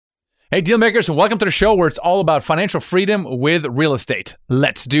Hey, deal makers, and welcome to the show where it's all about financial freedom with real estate.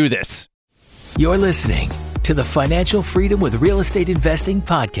 Let's do this. You're listening to the Financial Freedom with Real Estate Investing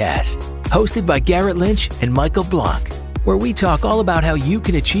podcast, hosted by Garrett Lynch and Michael Blanc, where we talk all about how you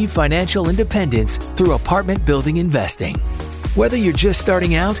can achieve financial independence through apartment building investing. Whether you're just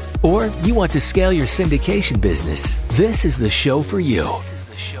starting out or you want to scale your syndication business, this is the show for you.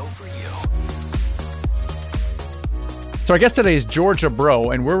 So our guest today is George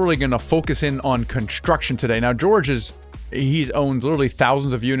Abro, and we're really going to focus in on construction today. Now, George he's owned literally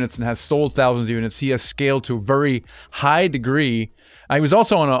thousands of units and has sold thousands of units. He has scaled to a very high degree. He was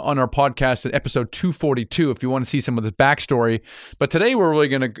also on our podcast at episode 242 if you want to see some of his backstory. But today we're really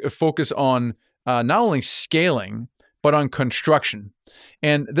going to focus on not only scaling, but on construction.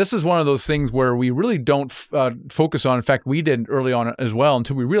 And this is one of those things where we really don't focus on. In fact, we didn't early on as well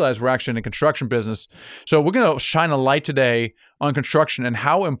until we realized we're actually in a construction business. So we're going to shine a light today on construction and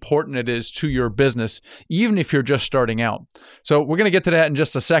how important it is to your business, even if you're just starting out. So we're going to get to that in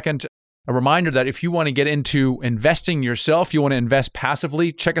just a second. A reminder that if you want to get into investing yourself, you want to invest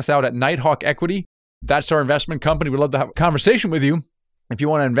passively, check us out at Nighthawk Equity. That's our investment company. We'd love to have a conversation with you. If you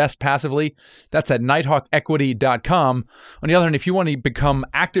want to invest passively, that's at nighthawkequity.com. On the other hand, if you want to become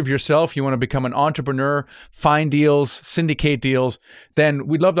active yourself, you want to become an entrepreneur, find deals, syndicate deals, then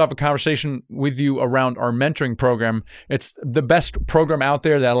we'd love to have a conversation with you around our mentoring program. It's the best program out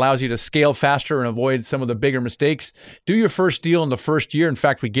there that allows you to scale faster and avoid some of the bigger mistakes. Do your first deal in the first year. In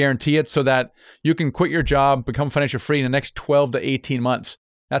fact, we guarantee it so that you can quit your job, become financially free in the next 12 to 18 months.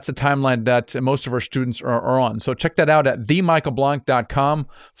 That's the timeline that most of our students are on. So check that out at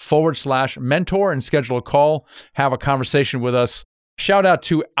themichaelblanc.com/mentor and schedule a call. Have a conversation with us. Shout out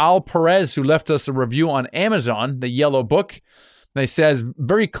to Al Perez, who left us a review on Amazon, the Yellow Book. They says,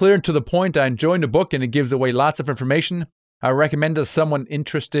 very clear and to the point. I enjoyed the book and it gives away lots of information. I recommend it to someone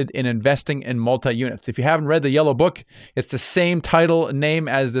interested in investing in multi-units. If you haven't read the Yellow Book, it's the same title name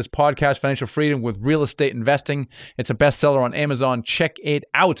as this podcast, Financial Freedom with Real Estate Investing. It's a bestseller on Amazon. Check it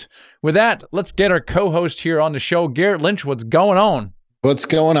out. With that, let's get our co-host here on the show, Garrett Lynch. What's going on? What's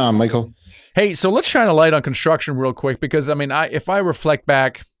going on, Michael? Hey, so let's shine a light on construction real quick because, if I reflect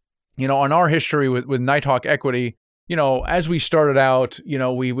back, on our history with Nighthawk Equity, as we started out,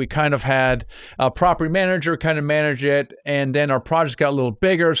 we kind of had a property manager kind of manage it, and then our projects got a little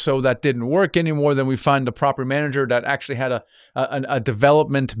bigger, so that didn't work anymore. Then we find the property manager that actually had a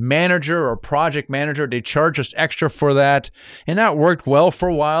development manager or project manager. They charged us extra for that, and that worked well for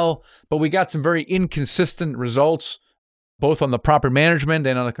a while, but we got some very inconsistent results, both on the property management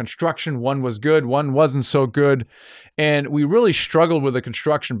and on the construction. One was good, one wasn't so good. And we really struggled with the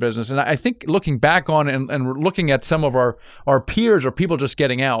construction business. And I think looking back on and looking at some of our peers or people just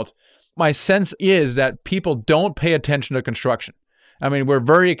getting out, my sense is that people don't pay attention to construction. We're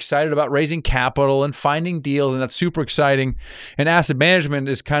very excited about raising capital and finding deals, and that's super exciting. And asset management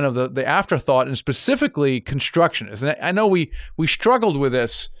is kind of the afterthought, and specifically construction is. And I know we struggled with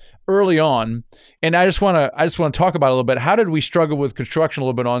this early on, and I just want to talk about it a little bit. How did we struggle with construction a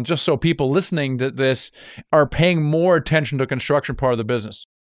little bit on, just so people listening to this are paying more attention to the construction part of the business?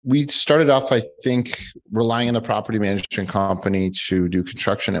 We started off, I think, relying on the property management company to do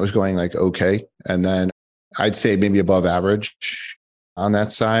construction. It was going okay, and then I'd say maybe above average on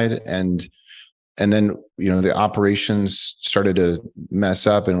that side. And then, the operations started to mess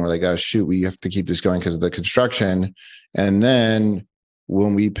up and we're like, oh, shoot, we have to keep this going because of the construction. And then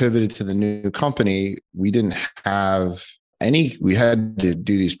when we pivoted to the new company, we didn't have we had to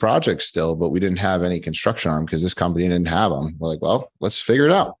do these projects still, but we didn't have any construction arm because this company didn't have them. We're like, well, let's figure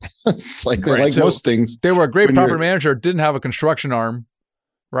it out. It's like, right. So most things. They were a great property manager, didn't have a construction arm.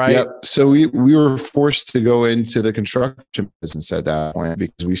 Right. Yep. So we were forced to go into the construction business at that point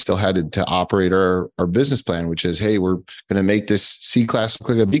because we still had to operate our business plan, which is, hey, we're going to make this C class look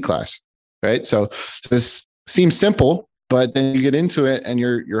like a B class. Right. So this seems simple, but then you get into it and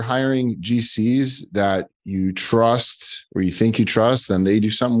you're hiring GCs that you trust or you think you trust, then they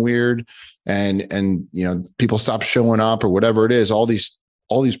do something weird and people stop showing up or whatever it is. All these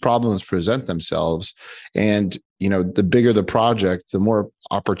problems present themselves. And, the bigger the project, the more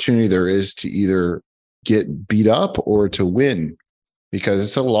opportunity there is to either get beat up or to win because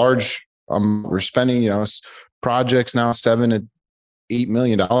it's a large, we're spending, projects now $7 to $8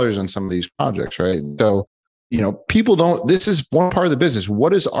 million on some of these projects, right? So, people this is one part of the business.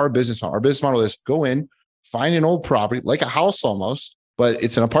 What is our business model? Our business model is go in, find an old property, like a house almost, but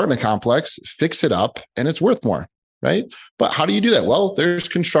it's an apartment complex, fix it up, and it's worth more. Right. But how do you do that? Well, there's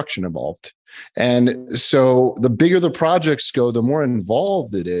construction involved. And so the bigger the projects go, the more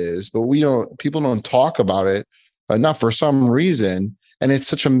involved it is, but people don't talk about it enough for some reason. And it's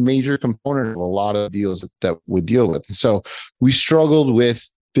such a major component of a lot of deals that we deal with. And so we struggled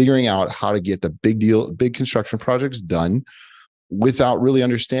with figuring out how to get the big construction projects done without really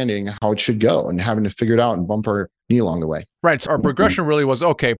understanding how it should go and having to figure it out and bump our knee along the way. Right. So our progression really was,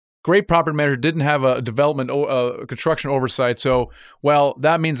 okay, great property manager didn't have a development, construction oversight. So, well,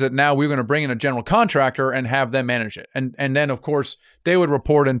 that means that now we're going to bring in a general contractor and have them manage it. And then, of course, they would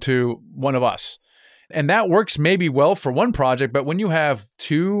report into one of us. And that works maybe well for one project, but when you have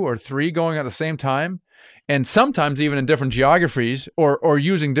 2 or 3 going at the same time, and sometimes even in different geographies or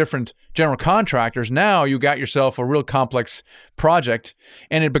using different general contractors, now you got yourself a real complex project,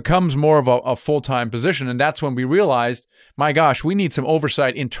 and it becomes more of a full-time position. And that's when we realized, my gosh, we need some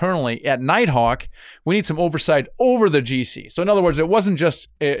oversight internally at Nighthawk. We need some oversight over the GC. So in other words, it wasn't just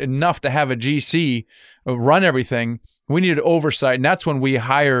enough to have a GC run everything. We needed oversight, and that's when we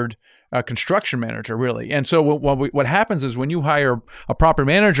hired a construction manager, really. And so what happens is when you hire a property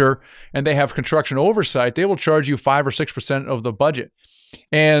manager and they have construction oversight, they will charge you 5 or 6% of the budget.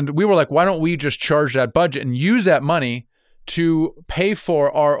 And we were like, why don't we just charge that budget and use that money to pay for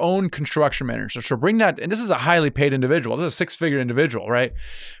our own construction manager? So bring that, and this is a highly paid individual. This is a 6-figure individual, right?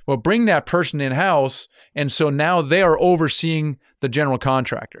 Well, bring that person in-house, and so now they are overseeing the general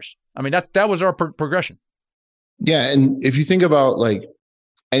contractors. I mean, that was our progression. Yeah, and if you think about like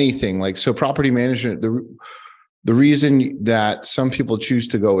anything, like so property management, the reason that some people choose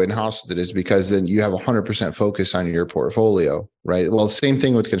to go in-house with it is because then you have 100% focus on your portfolio, right? Well, same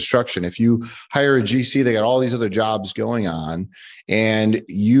thing with construction. If you hire a GC, they got all these other jobs going on, and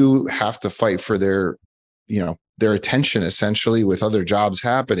you have to fight for their attention essentially with other jobs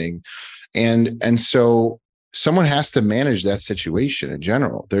happening. And so someone has to manage that situation in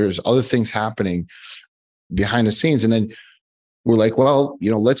general. There's other things happening behind the scenes. And then we're like, well,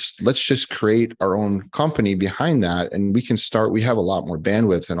 let's just create our own company behind that. And we have a lot more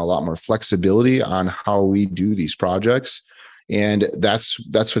bandwidth and a lot more flexibility on how we do these projects. And that's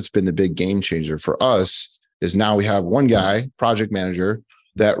what's been the big game changer for us, is now we have one guy, project manager,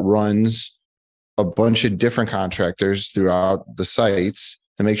 that runs a bunch of different contractors throughout the sites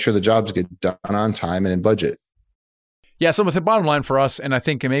to make sure the jobs get done on time and in budget. Yeah, so with the bottom line for us, and I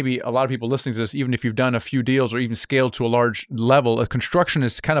think maybe a lot of people listening to this, even if you've done a few deals or even scaled to a large level, construction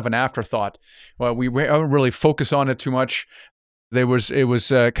is kind of an afterthought. Well, we haven't really focused on it too much. It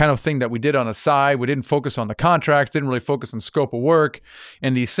was a kind of thing that we did on the side. We didn't focus on the contracts, didn't really focus on scope of work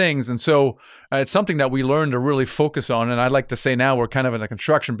and these things. And so it's something that we learned to really focus on. And I'd like to say now we're kind of in a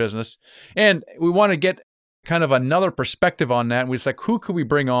construction business. And we want to get kind of another perspective on that. And we was like, who could we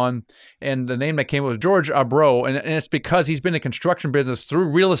bring on? And the name that came up was George Abro. And it's because he's been in construction business through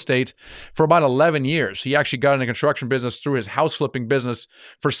real estate for about 11 years. He actually got into construction business through his house flipping business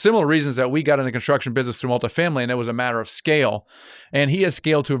for similar reasons that we got into construction business through multifamily. And it was a matter of scale. And he has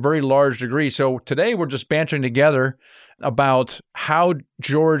scaled to a very large degree. So today we're just bantering together about how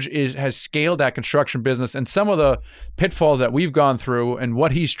George has scaled that construction business and some of the pitfalls that we've gone through and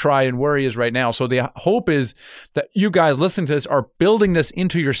what he's tried and where he is right now. So the hope is that you guys listening to this are building this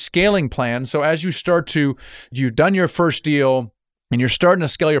into your scaling plan. So as you've done your first deal and you're starting to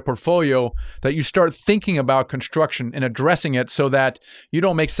scale your portfolio, that you start thinking about construction and addressing it so that you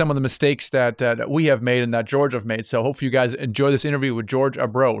don't make some of the mistakes that we have made and that George have made. So hopefully you guys enjoy this interview with George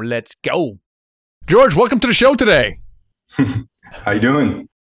Abro. Let's go. George, welcome to the show today. How you doing?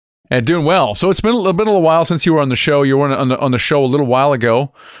 Doing well. So it's been a little while since you were on the show. You were on the show a little while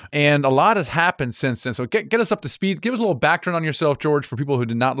ago, and a lot has happened since then. So get us up to speed. Give us a little background on yourself, George, for people who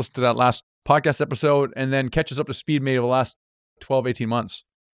did not listen to that last podcast episode, and then catch us up to speed maybe the last 12, 18 months.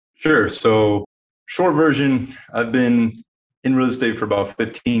 Sure. So short version, I've been in real estate for about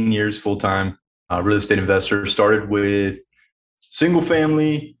 15 years full-time. Real estate investor. Started with single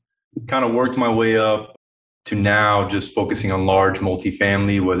family, kind of worked my way up to now just focusing on large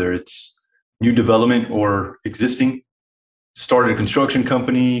multifamily, whether it's new development or existing. Started a construction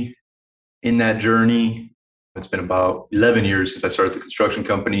company in that journey. It's been about 11 years since I started the construction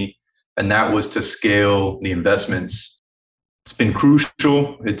company, and that was to scale the investments. It's been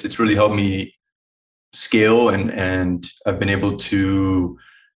crucial. It's really helped me scale, and I've been able to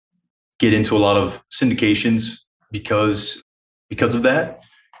get into a lot of syndications because of that.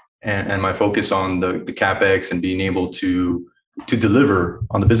 And my focus on the CapEx and being able to deliver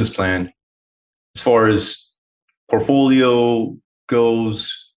on the business plan. As far as portfolio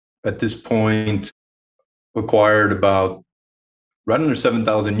goes, at this point, acquired about right under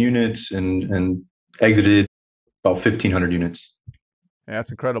 7,000 units and exited about 1,500 units. Yeah,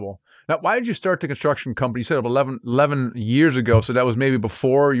 that's incredible. Now, why did you start the construction company? You said 11 years ago, so that was maybe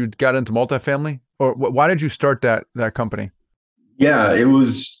before you got into multifamily? Or why did you start that company? Yeah, it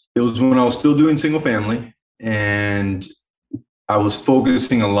was when I was still doing single family, and I was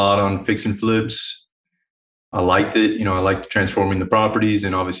focusing a lot on fix and flips. I liked it. I liked transforming the properties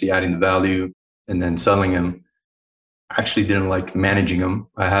and obviously adding the value and then selling them. I actually didn't like managing them.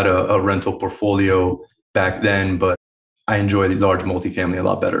 I had a rental portfolio back then, but I enjoy the large multifamily a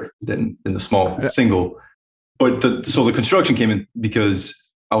lot better than the small single. But so the construction came in because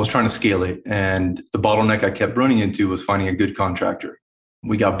I was trying to scale it. And the bottleneck I kept running into was finding a good contractor.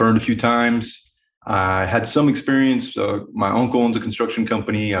 We got burned a few times. I had some experience. My uncle owns a construction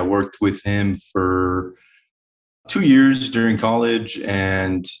company. I worked with him for 2 years during college.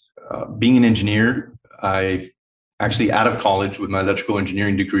 And being an engineer, I actually out of college with my electrical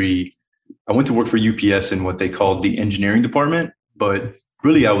engineering degree, I went to work for UPS in what they called the engineering department, but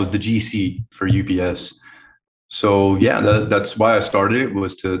really I was the GC for UPS. So yeah, that's why I started it,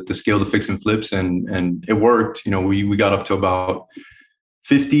 was to scale the fix and flips, and it worked. We got up to about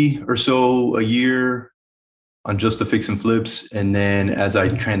 50 or so a year on just the fix and flips. And then as I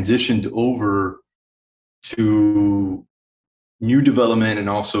transitioned over to new development and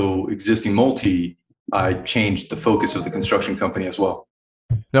also existing multi, I changed the focus of the construction company as well.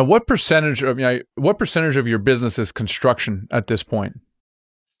 Now, what percentage of your business is construction at this point?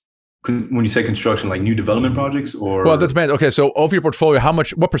 When you say construction, like new development projects, or? Well, that depends. Okay, so of your portfolio,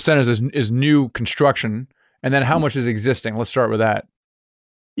 what percentage is new construction, and then how much is existing? Let's start with that.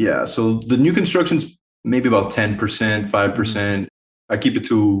 Yeah, so the new construction's maybe about 10%, 5%. I keep it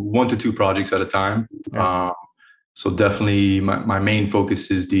to 1 to 2 projects at a time. Yeah. So definitely my main focus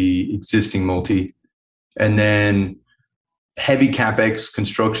is the existing multi. And then heavy CapEx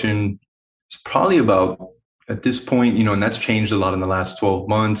construction is probably about, at this point, and that's changed a lot in the last 12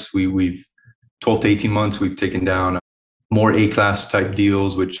 months. We've 12 to 18 months, we've taken down more A-class type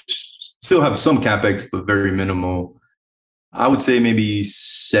deals, which still have some CapEx, but very minimal. I would say maybe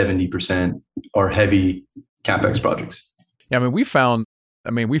 70% are heavy CapEx projects. Yeah, we found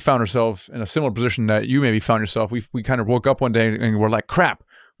ourselves in a similar position that you maybe found yourself. We kind of woke up one day and we're like, crap,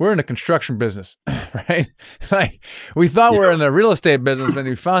 we're in the construction business, right? Like we thought we're in the real estate business, and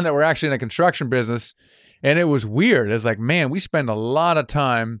we found that we're actually in a construction business. And it was weird. It's like, man, we spend a lot of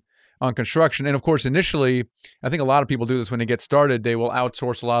time on construction. And of course, initially, I think a lot of people do this when they get started. They will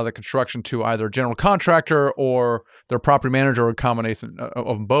outsource a lot of the construction to either a general contractor or their property manager, or a combination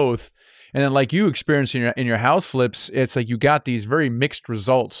of both. And then like you experience in your house flips, it's like you got these very mixed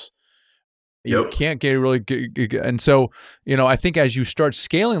results. You can't get really good. And so, I think as you start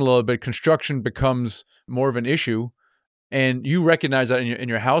scaling a little bit, construction becomes more of an issue. And you recognize that in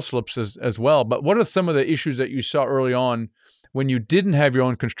your house flips as well. But what are some of the issues that you saw early on when you didn't have your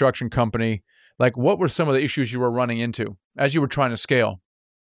own construction company? Like, what were some of the issues you were running into as you were trying to scale?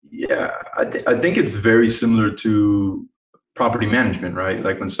 Yeah, I think it's very similar to property management, right?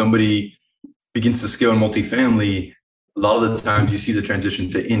 Like when somebody begins to scale in multifamily, a lot of the times you see the transition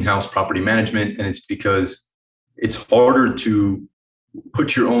to in-house property management, and it's because it's harder to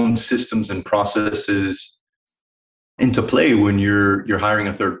put your own systems and processes into play when you're hiring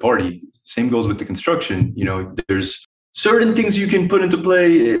a third party. Same goes with the construction. There's certain things you can put into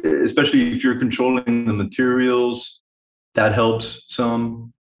play, especially if you're controlling the materials. That helps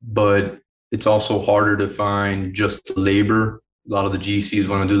some, but it's also harder to find just labor. A lot of the GCs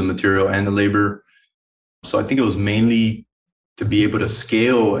want to do the material and the labor. So I think it was mainly to be able to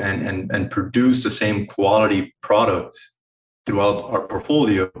scale and produce the same quality product throughout our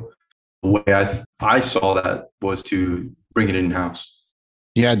portfolio. The way I saw that was to bring it in-house.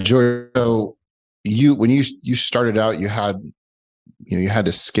 Yeah, George. So when you started out, you had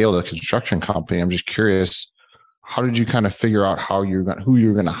to scale the construction company. I'm just curious, how did you kind of figure out who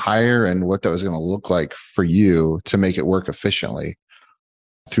you're going to hire and what that was going to look like for you to make it work efficiently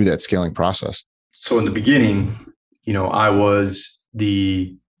through that scaling process? So in the beginning, I was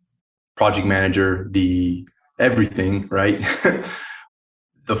the project manager, the everything, right?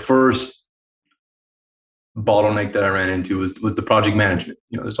 The first bottleneck that I ran into was the project management.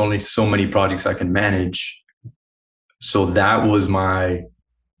 There's only so many projects I can manage. So that was I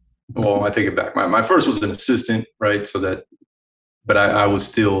take it back. My first was an assistant, right? But I was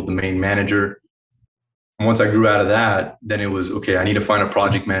still the main manager. And once I grew out of that, then it was, okay, I need to find a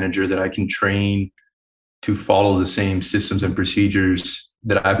project manager that I can train to follow the same systems and procedures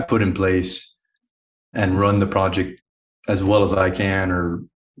that I've put in place and run the project as well as I can, or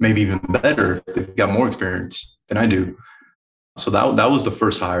maybe even better if they've got more experience than I do. So that was the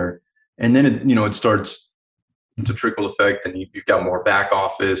first hire. And then it starts to trickle effect, and you've got more back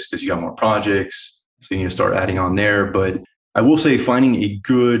office because you got more projects. So you need to start adding on there. But I will say finding a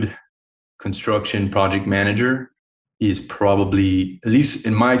good construction project manager is probably, at least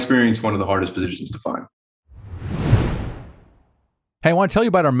in my experience, one of the hardest positions to find. Hey, I want to tell you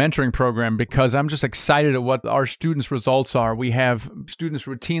about our mentoring program because I'm just excited at what our students' results are. We have students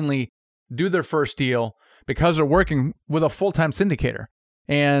routinely do their first deal because they're working with a full-time syndicator.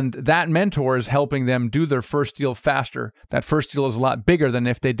 And that mentor is helping them do their first deal faster. That first deal is a lot bigger than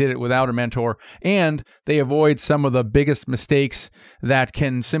if they did it without a mentor. And they avoid some of the biggest mistakes that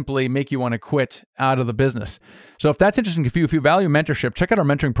can simply make you want to quit out of the business. So if that's interesting to you, if you value mentorship, check out our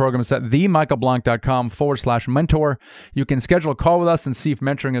mentoring program. It's at themichaelblank.com/mentor. You can schedule a call with us and see if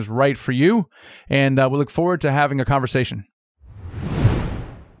mentoring is right for you. And we look forward to having a conversation.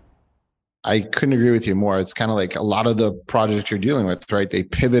 I couldn't agree with you more. It's kind of like a lot of the projects you're dealing with, right? They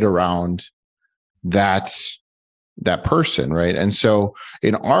pivot around that person, right? And so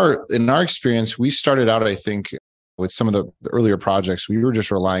in our experience, we started out, I think, with some of the earlier projects, we were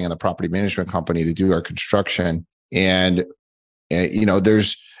just relying on the property management company to do our construction. And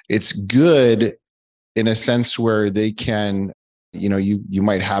it's good in a sense where they can, you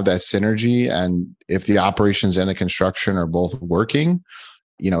might have that synergy, and if the operations and the construction are both working,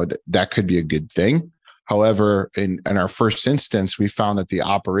 that could be a good thing. However, in our first instance, we found that the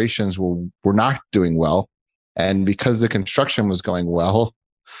operations were not doing well. And because the construction was going well,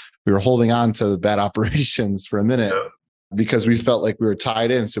 we were holding on to the bad operations for a minute because we felt like we were tied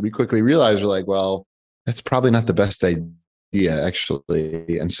in. So we quickly realized, we're like, well, that's probably not the best idea,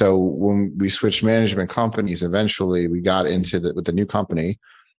 actually. And so when we switched management companies, eventually we got into with the new company.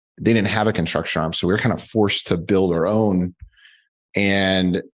 They didn't have a construction arm. So we were kind of forced to build our own.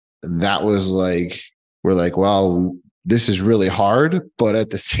 And that was like, we're like, well, this is really hard, but at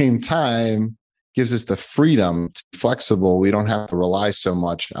the same time gives us the freedom to be flexible. We don't have to rely so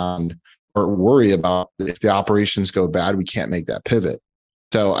much on or worry about if the operations go bad, we can't make that pivot.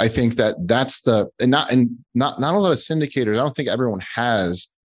 So I think that's not a lot of syndicators. I don't think everyone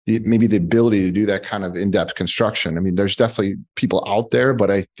has maybe the ability to do that kind of in-depth construction. I mean, there's definitely people out there,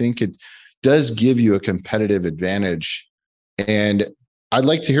 but I think it does give you a competitive advantage. And I'd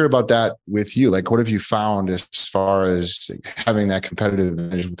like to hear about that with you. Like, what have you found as far as having that competitive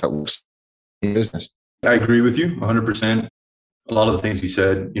advantage with that looks in business? I agree with you 100%. A lot of the things you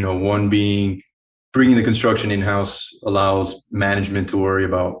said, one being bringing the construction in-house allows management to worry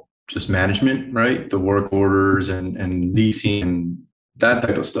about just management, right? The work orders and leasing and that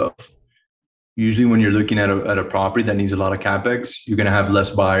type of stuff. Usually when you're looking at a property that needs a lot of CapEx, you're going to have less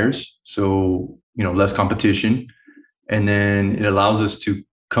buyers. So, less competition. And then it allows us to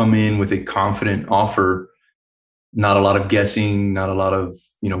come in with a confident offer, not a lot of guessing, not a lot of,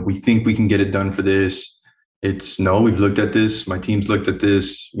 we think we can get it done for this. It's no, we've looked at this. My team's looked at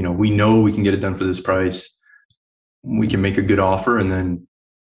this. We know we can get it done for this price. We can make a good offer and then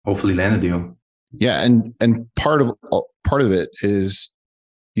hopefully land the deal. Yeah. And part of it is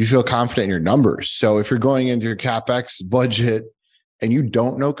you feel confident in your numbers. So if you're going into your CapEx budget and you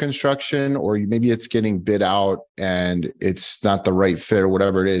don't know construction, or maybe it's getting bid out and it's not the right fit or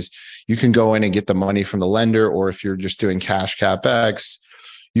whatever it is, you can go in and get the money from the lender. Or if you're just doing cash CapEx,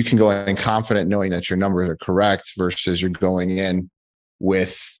 you can go in confident knowing that your numbers are correct versus you're going in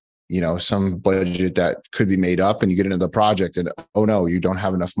with, some budget that could be made up and you get into the project and, oh no, you don't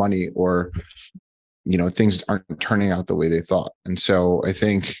have enough money, or, things aren't turning out the way they thought. And so I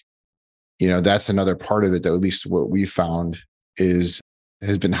think, that's another part of it that at least what we found has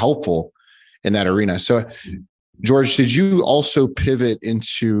been helpful in that arena. So George, did you also pivot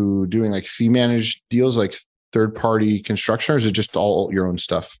into doing like fee managed deals, like third party construction, or is it just all your own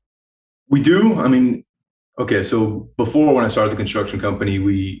stuff? We do. I mean, okay. So before, when I started the construction company,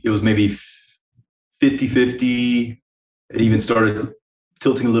 it was maybe 50-50. It even started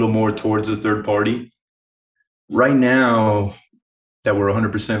tilting a little more towards the third party. Right now that we're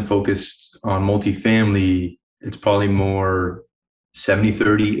 100% focused on multifamily, it's probably more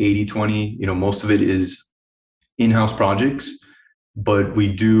 70-30, 80-20. Most of it is in-house projects, but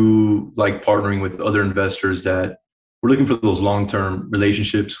we do like partnering with other investors that we're looking for those long-term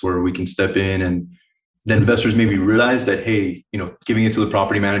relationships where we can step in, and the investors maybe realize that, hey, giving it to the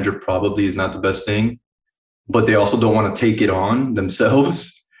property manager probably is not the best thing, but they also don't want to take it on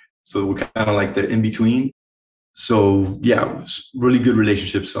themselves. So we're kind of like the in-between. So yeah, really good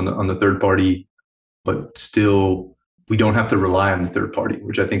relationships on the third party, but still we don't have to rely on the third party,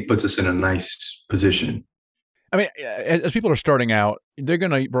 which I think puts us in a nice position. I mean, as people are starting out, they're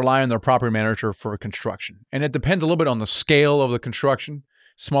going to rely on their property manager for construction. And it depends a little bit on the scale of the construction.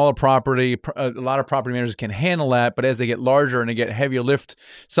 Smaller property, a lot of property managers can handle that. But as they get larger and they get heavier lift,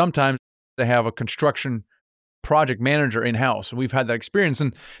 sometimes they have a construction project manager in-house. We've had that experience.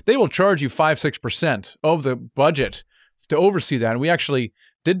 And they will charge you 5-6% of the budget to oversee that. And we actually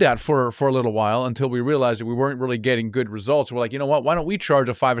did that for a little while until we realized that we weren't really getting good results. We're like, you know what? Why don't we charge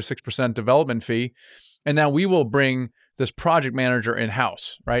a 5 or 6% development fee, and now we will bring this project manager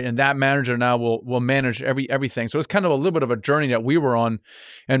in-house, right? And that manager now will manage everything. So it's kind of a little bit of a journey that we were on.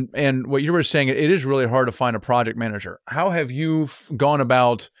 And what you were saying, it is really hard to find a project manager. How have you gone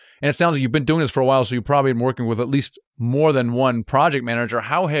about, and it sounds like you've been doing this for a while, so you've probably been working with at least more than one project manager.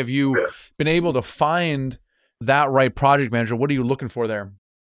 How have you been able to find that right project manager? What are you looking for there?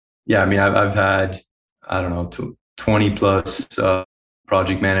 Yeah, I mean, I've had, I don't know, 20 plus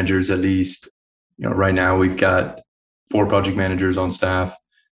project managers at least. Right now we've got 4 project managers on staff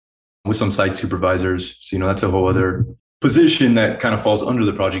with some site supervisors. So, that's a whole other position that kind of falls under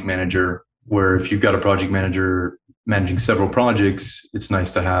the project manager, where if you've got a project manager managing several projects, it's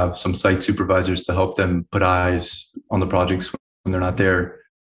nice to have some site supervisors to help them put eyes on the projects when they're not there.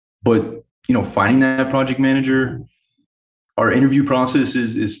 But, finding that project manager, our interview process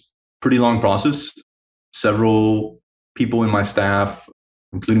is pretty long process. Several people in my staff,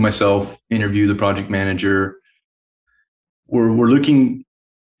 including myself, interview the project manager. We're looking,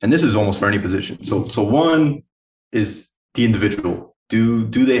 and this is almost for any position. So one is the individual. Do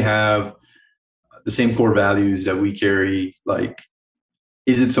they have the same core values that we carry? Like,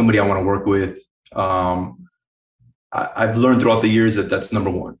 is it somebody I want to work with? I've learned throughout the years that that's number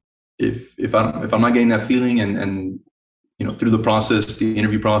one. If I'm not getting that feeling and through the process, the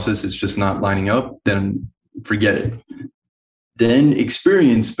interview process, it's just not lining up, then forget it. Then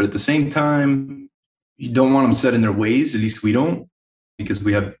experience, but at the same time, you don't want them set in their ways. At least we don't, because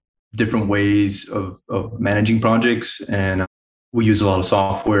we have different ways of managing projects, and we use a lot of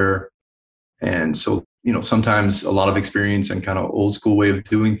software. And so, sometimes a lot of experience and kind of old school way of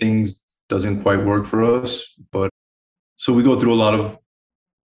doing things doesn't quite work for us. But so we go through a lot of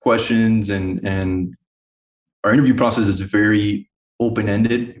questions, and our interview process is very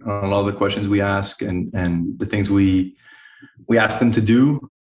open-ended on a lot of the questions we ask and the things we ask them to do.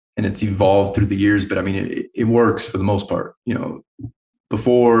 And it's evolved through the years, but I mean, it works for the most part.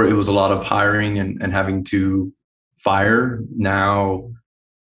 Before it was a lot of hiring and having to fire. Now,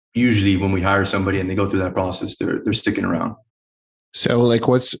 usually when we hire somebody and they go through that process, they're sticking around. So like,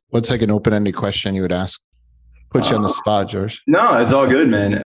 what's like an open-ended question you would ask? Put you on the spot, George. No, it's all good,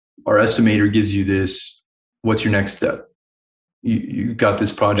 man. Our estimator gives you this. What's your next step? You got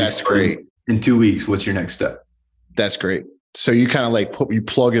this project. That's great. In 2 weeks, what's your next step? That's great. So you kind of like you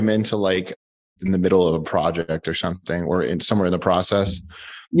plug them into like in the middle of a project or something, or in somewhere in the process.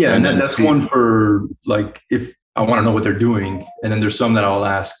 Yeah. And that's one for like, if I want to know what they're doing. And then there's some that I'll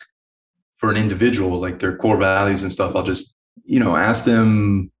ask for an individual, like their core values and stuff. I'll just, ask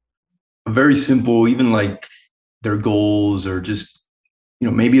them a very simple, even like their goals, or just,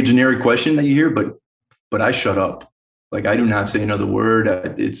 maybe a generic question that you hear, but I shut up. Like, I do not say another word.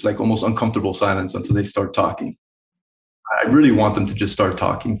 It's like almost uncomfortable silence until they start talking. I really want them to just start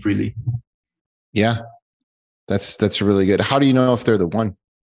talking freely. Yeah, that's really good. How do you know if they're the one?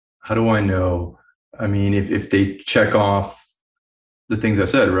 How do I know? I mean, if they check off the things I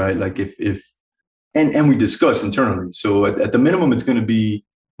said, right? Like and we discuss internally. So at the minimum, it's going to be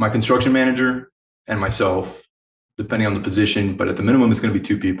my construction manager and myself, depending on the position. But at the minimum, it's going to be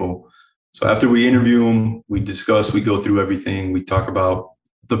 2 people. So after we interview them, we discuss, we go through everything. We talk about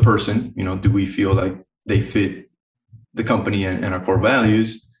the person, do we feel like they fit the company and our core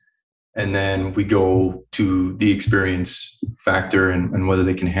values? And then we go to the experience factor and whether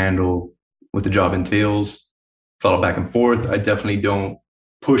they can handle what the job entails. It's all back and forth. I definitely don't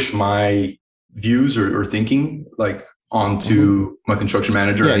push my views or thinking like onto my construction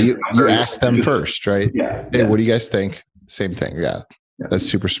manager. Yeah, you ask them first, right? Yeah. Hey, what do you guys think? Same thing. Yeah. That's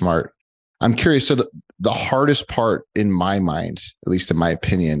super smart. I'm curious. So the hardest part in my mind, at least in my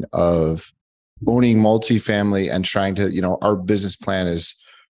opinion, of owning multifamily and trying to, our business plan is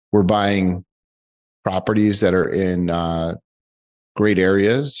we're buying properties that are in great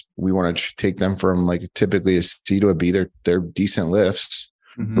areas. We want to take them from like typically a C to a B. They're decent lifts.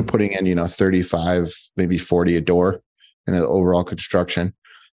 Mm-hmm. We're putting in, 35, maybe 40 a door in the overall construction.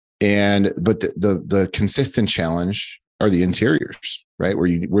 But the consistent challenge are the interiors, right? Where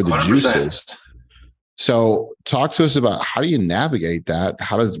the 100%. Juice is. So talk to us about how do you navigate that?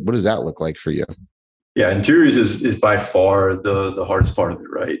 What does that look like for you? Yeah, interiors is by far the hardest part of it,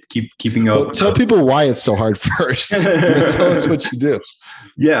 right? Keeping up. Well, tell people why it's so hard first. Tell us what you do.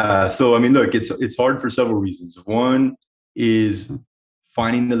 Yeah, so I mean, look, it's hard for several reasons. One is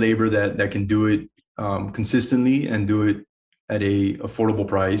finding the labor that can do it consistently and do it at a affordable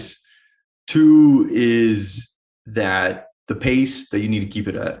price. 2 is that the pace that you need to keep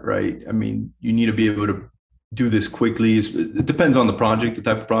it at, right? I mean, you need to be able to do this quickly. It depends on the project, the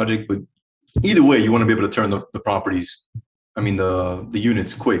type of project, but either way, you want to be able to turn the properties, the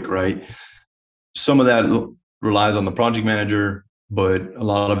units quick, right? Some of that relies on the project manager, but a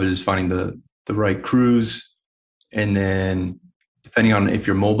lot of it is finding the right crews. And then depending on if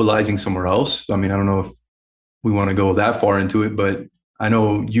you're mobilizing somewhere else. I don't know if we want to go that far into it, but I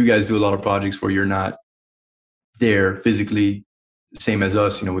know you guys do a lot of projects where you're not there physically, same as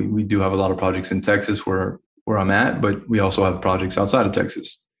us. We do have a lot of projects in Texas where I'm at, but we also have projects outside of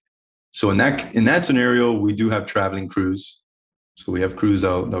Texas. So in that scenario, we do have traveling crews. So we have crews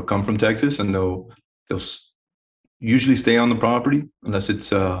they'll come from Texas, and they'll usually stay on the property unless it's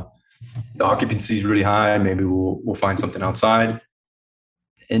the occupancy is really high. Maybe we'll find something outside.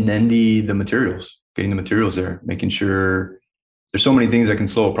 And then the materials, getting the materials there, making sure there's so many things that can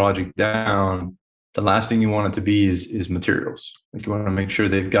slow a project down. The last thing you want it to be is materials. Like, you want to make sure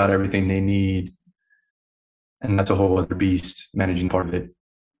they've got everything they need. And that's a whole other beast, managing part of it.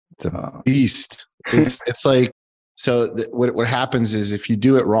 The beast. It's like, so what happens is if you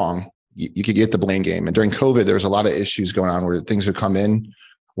do it wrong, you could get the blame game. And during COVID, there was a lot of issues going on where things would come in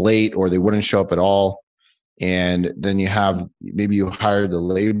late or they wouldn't show up at all. And then maybe you hired the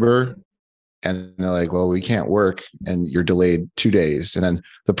labor and they're like, well, we can't work, and you're delayed 2 days. And then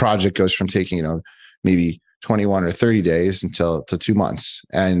the project goes from taking, maybe 21 or 30 days to 2 months,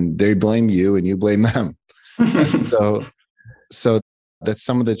 and they blame you and you blame them. So that's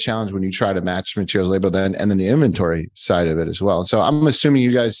some of the challenge when you try to match materials, labor, and then the inventory side of it as well. So I'm assuming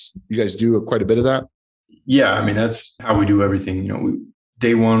you guys do quite a bit of that. Yeah. That's how we do everything.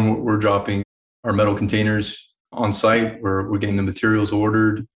 Day one, we're dropping our metal containers on site. We're getting the materials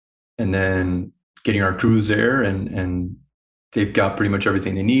ordered, and then getting our crews there, and they've got pretty much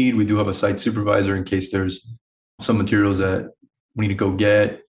everything they need. We do have a site supervisor in case there's some materials that we need to go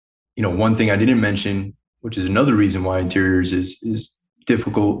get. One thing I didn't mention, which is another reason why interiors is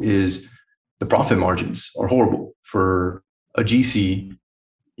difficult, is the profit margins are horrible for a GC.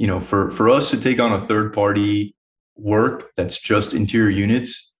 For us to take on a third party work that's just interior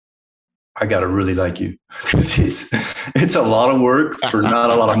units, I gotta really like you, because it's a lot of work for not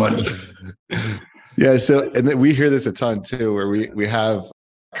a lot of money. Yeah. So, and then we hear this a ton too, where we have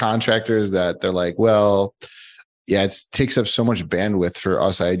contractors that they're like, well, yeah, it takes up so much bandwidth for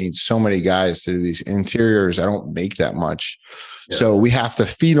us. I need so many guys to do these interiors. I don't make that much. Yeah. So we have to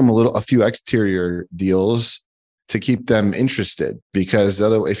feed them a few exterior deals to keep them interested, because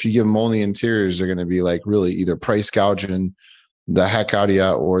if you give them only interiors, they're going to be like really either price gouging the heck out of you,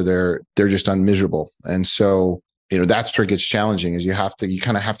 or they're just unmiserable. And so, that's where it gets challenging, is you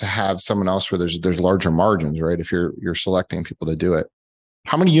kind of have to have someone else where there's larger margins, right? If you're selecting people to do it.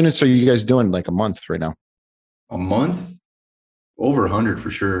 How many units are you guys doing like a month right now? A month? Over 100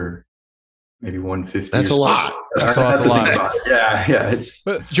 for sure. Maybe 150. That's a lot. That's a lot. Yeah.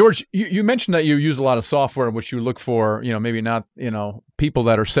 But George, you mentioned that you use a lot of software, which you look for, maybe not, people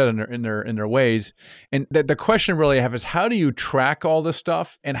that are set in their ways. And the question really I have is, how do you track all this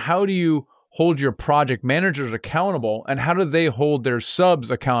stuff, and how do you hold your project managers accountable, and how do they hold their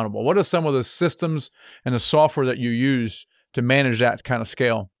subs accountable? What are some of the systems and the software that you use to manage that kind of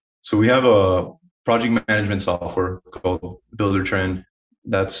scale? So we have a project management software called Buildertrend.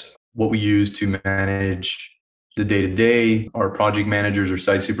 That's what we use to manage the day-to-day. Our project managers or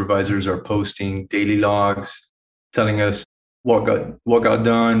site supervisors are posting daily logs, telling us what got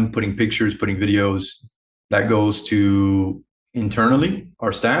done, putting pictures, putting videos. That goes to internally,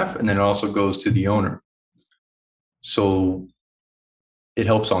 our staff, and then it also goes to the owner. So it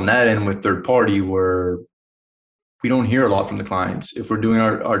helps on that end with third party, where we don't hear a lot from the clients. If we're doing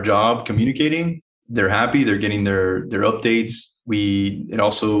our job communicating, they're happy, they're getting their updates. It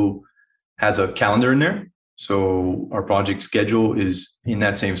also has a calendar in there. So our project schedule is in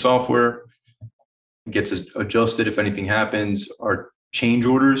that same software. It gets adjusted if anything happens. Our change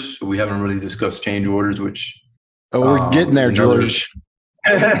orders, so we haven't really discussed change orders, which... Oh, we're getting there, George.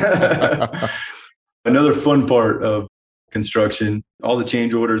 Another fun part of construction. All the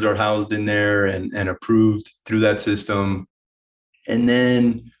change orders are housed in there and approved through that system. And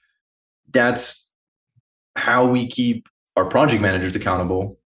then that's how we keep our project managers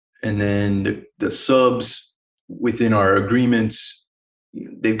accountable. And then the subs within our agreements,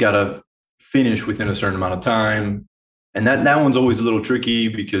 they've got to finish within a certain amount of time. And that one's always a little tricky,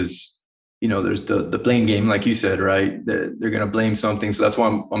 because there's the blame game, like you said, right? They're going to blame something. So that's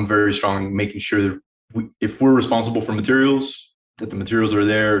why I'm very strong in making sure that if we're responsible for materials, that the materials are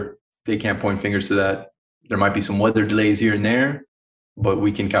there. They can't point fingers to that. There might be some weather delays here and there, but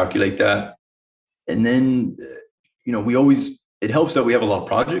we can calculate that. And then, it helps that we have a lot of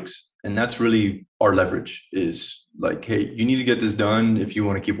projects. And that's really our leverage, is like, hey, you need to get this done if you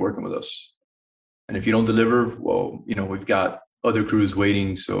want to keep working with us. And if you don't deliver, well, we've got other crews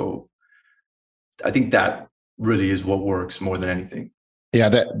waiting. So I think that really is what works more than anything. Yeah,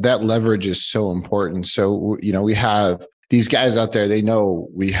 that leverage is so important. So, we have these guys out there, they know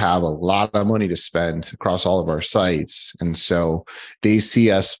we have a lot of money to spend across all of our sites. And so they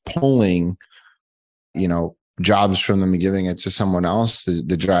see us pulling, jobs from them and giving it to someone else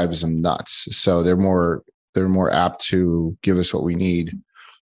that drives them nuts. So they're more apt to give us what we need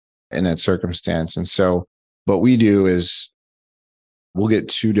in that circumstance. And so what we do is we'll get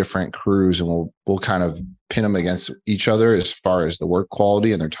 2 different crews and we'll kind of pin them against each other as far as the work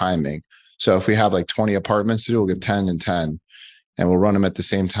quality and their timing. So if we have like 20 apartments to do, we'll give 10 and 10, and we'll run them at the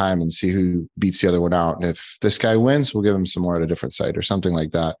same time and see who beats the other one out. And if this guy wins, we'll give him some more at a different site or something like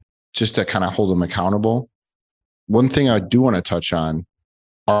that, just to kind of hold them accountable. One thing I do want to touch on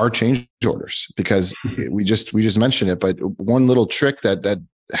are change orders, because we just mentioned it, but one little trick that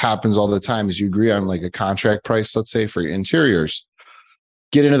happens all the time is you agree on like a contract price, let's say for your interiors,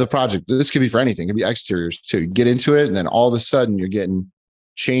 get into the project. This could be for anything. It could be exteriors too. Get into it. And then all of a sudden you're getting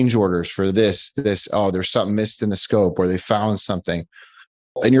change orders for this, oh, there's something missed in the scope, or they found something,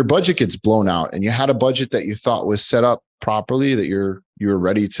 and your budget gets blown out. And you had a budget that you thought was set up properly, that you're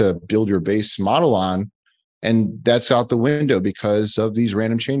ready to build your base model on. And that's out the window because of these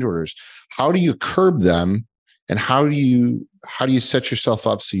random change orders. How do you curb them? And how do you set yourself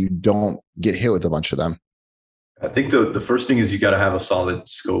up so you don't get hit with a bunch of them? I think the first thing is you got to have a solid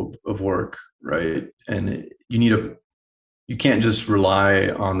scope of work, right? And you can't just rely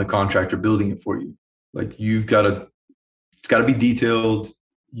on the contractor building it for you. Like it's got to be detailed.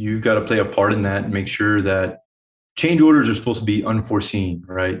 You've got to play a part in that and make sure that change orders are supposed to be unforeseen,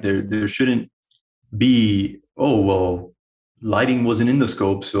 right? There shouldn't be, oh, well, lighting wasn't in the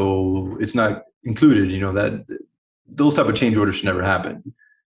scope, so it's not included. That those type of change orders should never happen.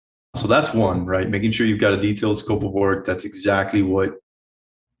 So that's one, right? Making sure you've got a detailed scope of work. That's exactly what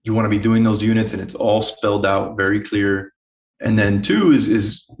you want to be doing those units, and it's all spelled out very clear. And then 2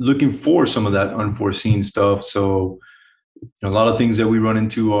 is looking for some of that unforeseen stuff. So a lot of things that we run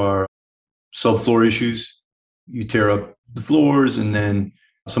into are subfloor issues. You tear up the floors, and then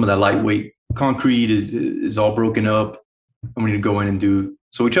some of that lightweight concrete is all broken up, and we need to go in and do.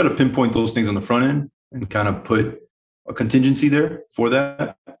 So we try to pinpoint those things on the front end and kind of put a contingency there for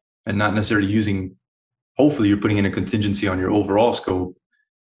that, and not necessarily using, hopefully you're putting in a contingency on your overall scope,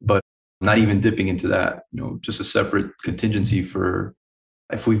 but not even dipping into that, just a separate contingency for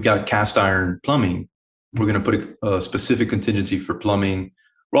if we've got cast iron plumbing, we're going to put a specific contingency for plumbing.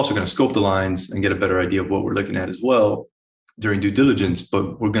 We're also going to scope the lines and get a better idea of what we're looking at as well during due diligence,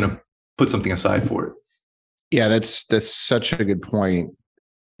 but we're going to put something aside for it. Yeah, that's such a good point.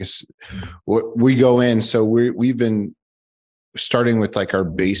 We go in, so we've been starting with like our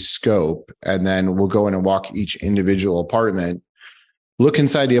base scope, and then we'll go in and walk each individual apartment, look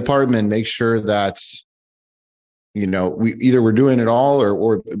inside the apartment, make sure that, we're doing it all,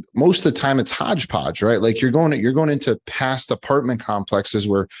 or most of the time it's hodgepodge, right? Like you're going into past apartment complexes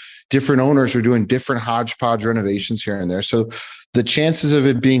where different owners are doing different hodgepodge renovations here and there. So the chances of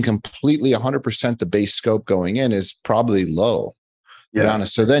it being completely 100% the base scope going in is probably low. Yeah. To be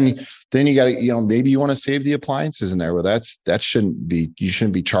honest. So then you got to, maybe you want to save the appliances in there. Well, you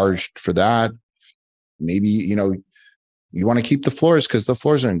shouldn't be charged for that. Maybe, you want to keep the floors because the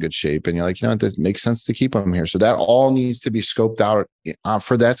floors are in good shape, and you're like, it makes sense to keep them here. So that all needs to be scoped out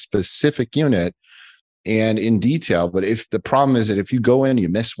for that specific unit and in detail. But if the problem is that if you go in, you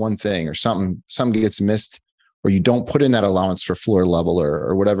miss one thing, or something gets missed, or you don't put in that allowance for floor level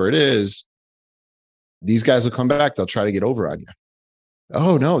or whatever it is, these guys will come back. They'll try to get over on you.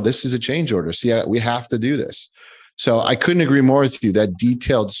 Oh no, this is a change order. See, we have to do this. So I couldn't agree more with you. That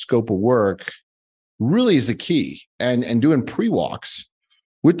detailed scope of work really is the key, and doing pre-walks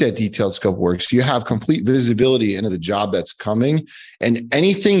with that detailed scope of work, so you have complete visibility into the job that's coming, and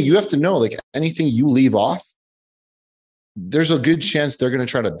anything you have to know, like anything you leave off, there's a good chance they're going to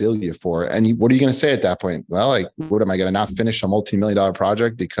try to bill you for it. And what are you going to say at that point? Well, like, what am I going to not finish a multi-million-dollar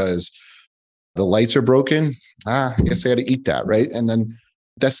project because the lights are broken? I guess I got to eat that, right? And then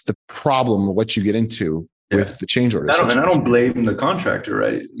that's the problem of what you get into with the change orders. I don't blame the contractor,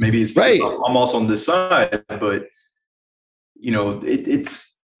 right? Maybe it's right. I'm also on this side, but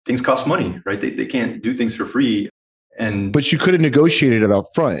it's things cost money, right? They can't do things for free. But you could have negotiated it up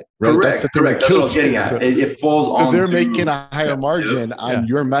front, right? Correct. That's what I was getting at. So, it falls on. So they're making a higher margin on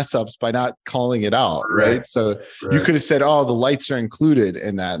your mess ups by not calling it out, right? So you could have said, "Oh, the lights are included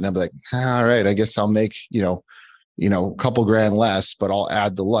in that," and they'll be like, "All right, I guess I'll make a couple grand less, but I'll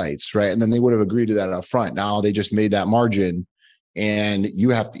add the lights, right? And then they would have agreed to that up front. Now they just made that margin and you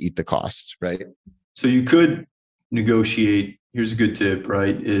have to eat the costs, right? So you could negotiate. Here's a good tip,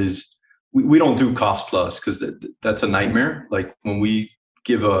 right? Is we don't do cost plus because that's a nightmare. Like when we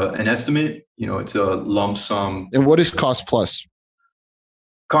give an estimate, it's a lump sum. And what is cost plus?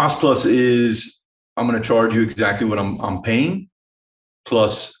 Cost plus is I'm going to charge you exactly what I'm paying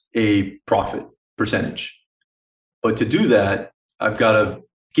plus a profit percentage. But to do that, I've got to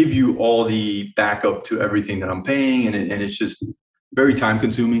give you all the backup to everything that I'm paying. And it's just very time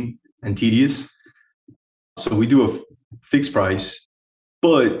consuming and tedious. So we do a fixed price,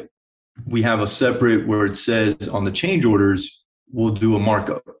 but we have a separate where it says on the change orders, we'll do a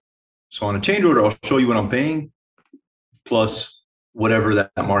markup. So on a change order, I'll show you what I'm paying plus whatever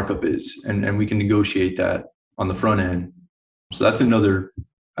that markup is. And we can negotiate that on the front end. So that's another,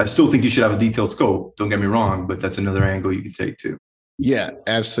 I still think you should have a detailed scope. Don't get me wrong, but that's another angle you can take too. Yeah,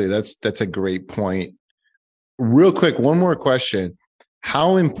 absolutely. That's a great point. Real quick, one more question.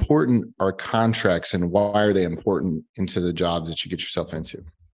 How important are contracts and why are they important into the job that you get yourself into?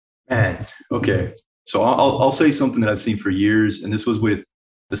 Man, okay. So I'll say something that I've seen for years, and this was with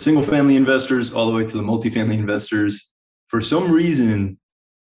the single family investors all the way to the multifamily investors. For some reason,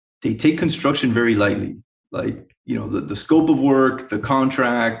 they take construction very lightly. Like, the scope of work, the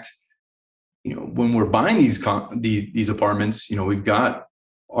contract, when we're buying these apartments, we've got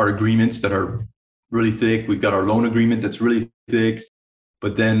our agreements that are really thick. We've got our loan agreement that's really thick.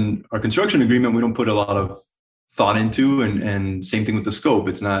 But then our construction agreement, we don't put a lot of thought into, and same thing with the scope.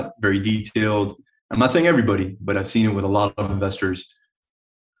 It's not very detailed. I'm not saying everybody, but I've seen it with a lot of investors.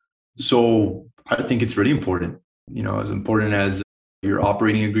 So I think it's really important, as important as your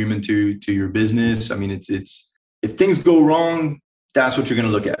operating agreement to your business. I mean, it's if things go wrong, that's what you're going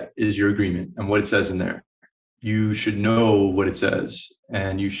to look at is your agreement and what it says in there. You should know what it says,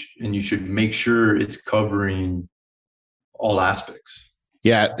 and you should make sure it's covering all aspects.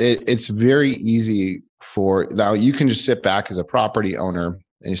 Yeah, it's very easy now you can just sit back as a property owner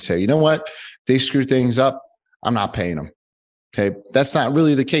and you say, you know what, if they screw things up, I'm not paying them. Okay. That's not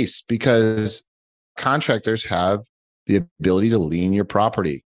really the case because contractors have the ability to lien your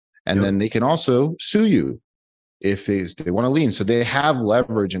property and then they can also sue you if they want to lien. So they have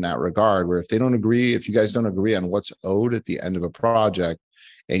leverage in that regard where if you guys don't agree on what's owed at the end of a project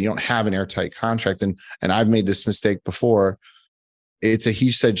and you don't have an airtight contract, and I've made this mistake before, it's a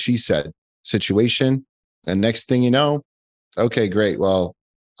he said, she said situation. And next thing you know, okay, great. Well,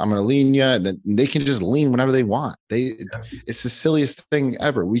 I'm going to lien you. And then they can just lien whenever they want. It's the silliest thing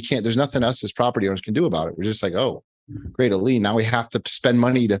ever. There's nothing us as property owners can do about it. We're just like, oh, great, a lien. Now we have to spend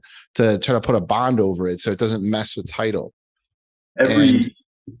money to try to put a bond over it so it doesn't mess with title. Every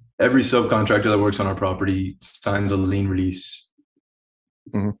subcontractor that works on our property signs a lien release.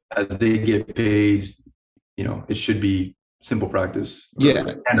 Mm-hmm. As they get paid, it should be simple practice.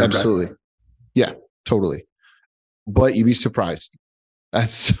 Yeah, absolutely. Practice. Yeah, totally. But you'd be surprised.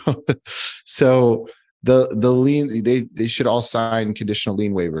 That's so the lien, they should all sign conditional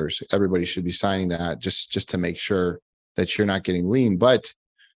lien waivers. Everybody should be signing that just to make sure that you're not getting lien. But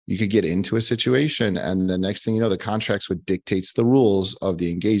you could get into a situation and the next thing you know, the contract's what dictates the rules of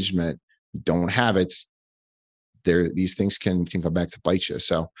the engagement. You don't have it. These things can come back to bite you.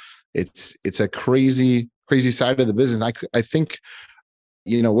 So it's a crazy side of the business. I think,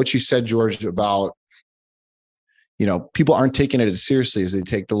 what you said, George, about, people aren't taking it as seriously as they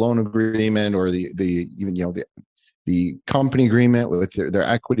take the loan agreement or the company agreement with their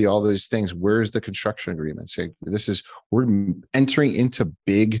equity, all those things. Where's the construction agreement? So we're entering into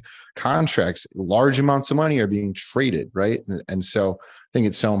big contracts. Large amounts of money are being traded, right? And so I think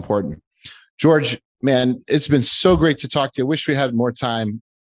it's so important. George, man, it's been so great to talk to you. I wish we had more time,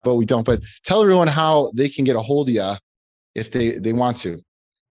 but we don't. But tell everyone how they can get a hold of you if they want to.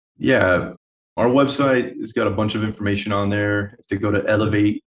 Yeah. Our website has got a bunch of information on there. If they go to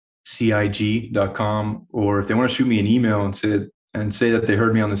elevatecig.com, or if they want to shoot me an email and say that they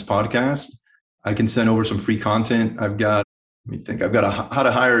heard me on this podcast, I can send over some free content. I've got how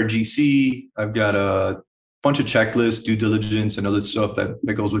to hire a GC. I've got a bunch of checklists, due diligence, and other stuff that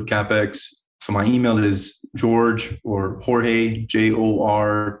goes with CapEx. So my email is George or Jorge,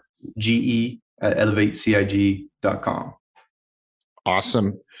 JORGE @elevatecig.com.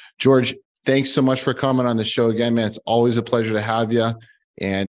 Awesome. George, thanks so much for coming on the show again, man. It's always a pleasure to have you.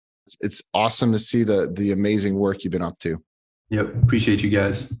 And it's awesome to see the amazing work you've been up to. Yep. Appreciate you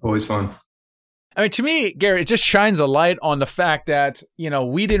guys. Always fun. I mean, to me, Gary, it just shines a light on the fact that,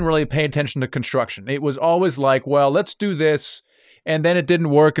 we didn't really pay attention to construction. It was always like, well, let's do this. and then it didn't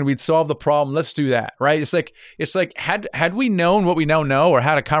work and we'd solve the problem. Let's do that, right? It's like had we known what we now know, or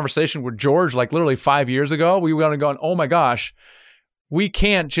had a conversation with George like literally 5 years ago, we would have gone, oh my gosh, we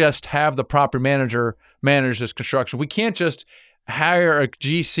can't just have the property manager manage this construction. We can't just hire a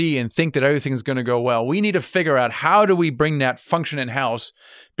GC and think that everything's going to go well. We need to figure out how do we bring that function in-house,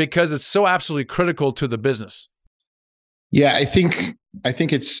 because it's so absolutely critical to the business. Yeah, I think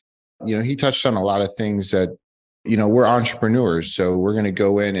it's, he touched on a lot of things that, we're entrepreneurs. So we're going to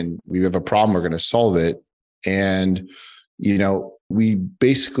go in and we have a problem, we're going to solve it. And, we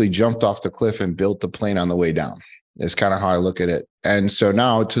basically jumped off the cliff and built the plane on the way down. Is kind of how I look at it. And so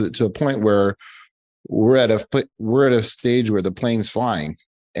now to a point where we're at a stage where the plane's flying,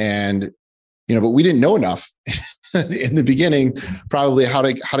 and but we didn't know enough in the beginning, probably how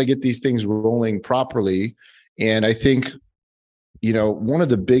to get these things rolling properly. And I think one of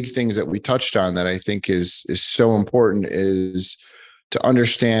the big things that we touched on that I think is so important is to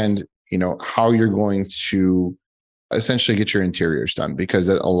understand how you're going to essentially get your interiors done, because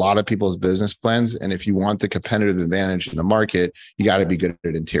a lot of people's business plans, and if you want the competitive advantage in the market, you got to be good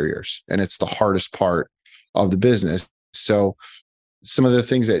at interiors, and it's the hardest part of the business. So some of the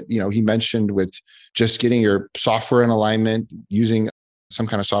things that he mentioned with just getting your software in alignment, using some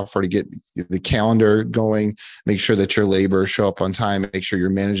kind of software to get the calendar going, make sure that your labor show up on time, make sure you're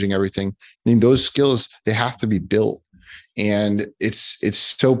managing everything. I mean, those skills, they have to be built, and it's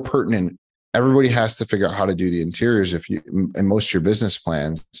so pertinent. Everybody has to figure out how to do the interiors in most of your business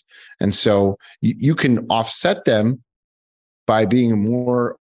plans. And so you can offset them by being a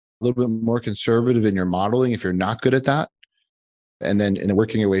little bit more conservative in your modeling if you're not good at that, and then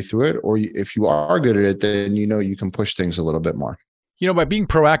working your way through it. Or if you are good at it, then you can push things a little bit more. By being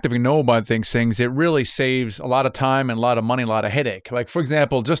proactive and know about things, it really saves a lot of time and a lot of money, a lot of headache. Like, for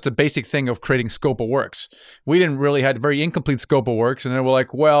example, just the basic thing of creating scope of works. We didn't really had a very incomplete scope of works. And then we're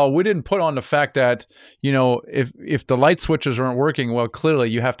like, well, we didn't put on the fact that, if the light switches aren't working, well,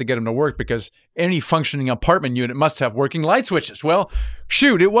 clearly you have to get them to work, because any functioning apartment unit must have working light switches. Well,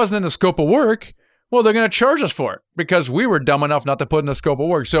 shoot, it wasn't in the scope of work. Well, they're going to charge us for it because we were dumb enough not to put in the scope of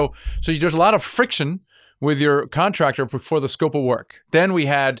work. So there's a lot of friction with your contractor before the scope of work. Then we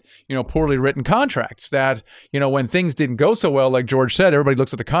had, poorly written contracts that, when things didn't go so well, like George said, everybody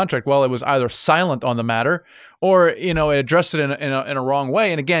looks at the contract. Well, it was either silent on the matter, or, it addressed it in a wrong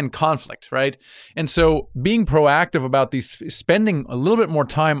way. And again, conflict, right? And so being proactive about these, spending a little bit more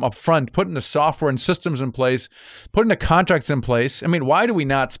time up front, putting the software and systems in place, putting the contracts in place. I mean, why do we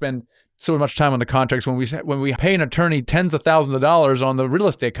not spend so much time on the contracts when we pay an attorney tens of thousands of dollars on the real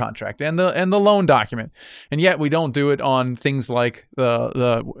estate contract and the loan document, and yet we don't do it on things like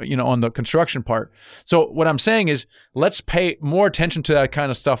on the construction part. So what I'm saying is, let's pay more attention to that kind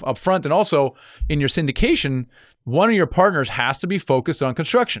of stuff up front, and also in your syndication, one of your partners has to be focused on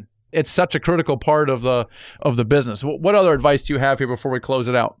construction. It's such a critical part of the business. What other advice do you have here before we close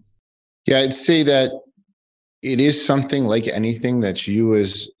it out? Yeah, I'd say that it is something like anything that you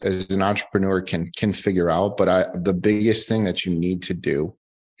as an entrepreneur can figure out. But the biggest thing that you need to do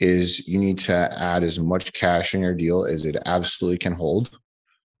is you need to add as much cash in your deal as it absolutely can hold,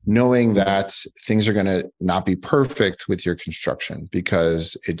 knowing that things are going to not be perfect with your construction,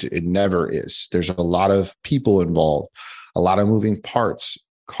 because it never is. There's a lot of people involved, a lot of moving parts.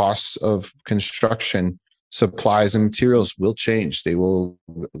 Costs of construction, supplies and materials will change. They will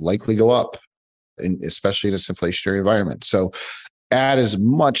likely go up, especially in this inflationary environment. So add as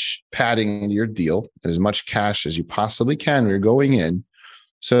much padding in your deal and as much cash as you possibly can when you're going in,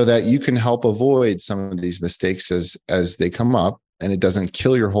 so that you can help avoid some of these mistakes as they come up, and it doesn't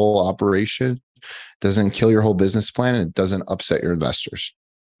kill your whole operation, doesn't kill your whole business plan, and it doesn't upset your investors.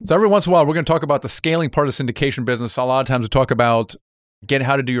 So every once in a while, we're going to talk about the scaling part of syndication business. A lot of times we talk about getting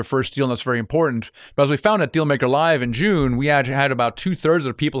how to do your first deal, and that's very important. But as we found at Dealmaker Live in June, we had about 2/3 of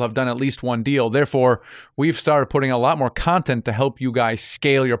the people have done at least one deal. Therefore, we've started putting a lot more content to help you guys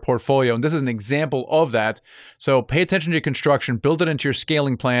scale your portfolio. And this is an example of that. So pay attention to your construction, build it into your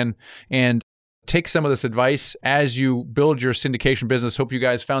scaling plan, and take some of this advice as you build your syndication business. Hope you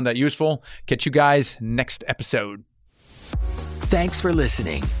guys found that useful. Catch you guys next episode. Thanks for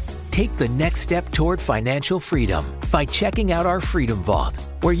listening. Take the next step toward financial freedom by checking out our Freedom Vault,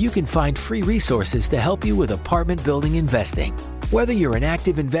 where you can find free resources to help you with apartment building investing. Whether you're an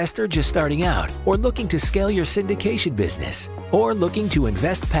active investor just starting out, or looking to scale your syndication business, or looking to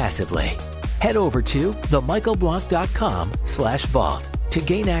invest passively, head over to themichaelblanc.com/vault to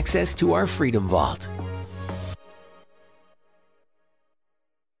gain access to our Freedom Vault.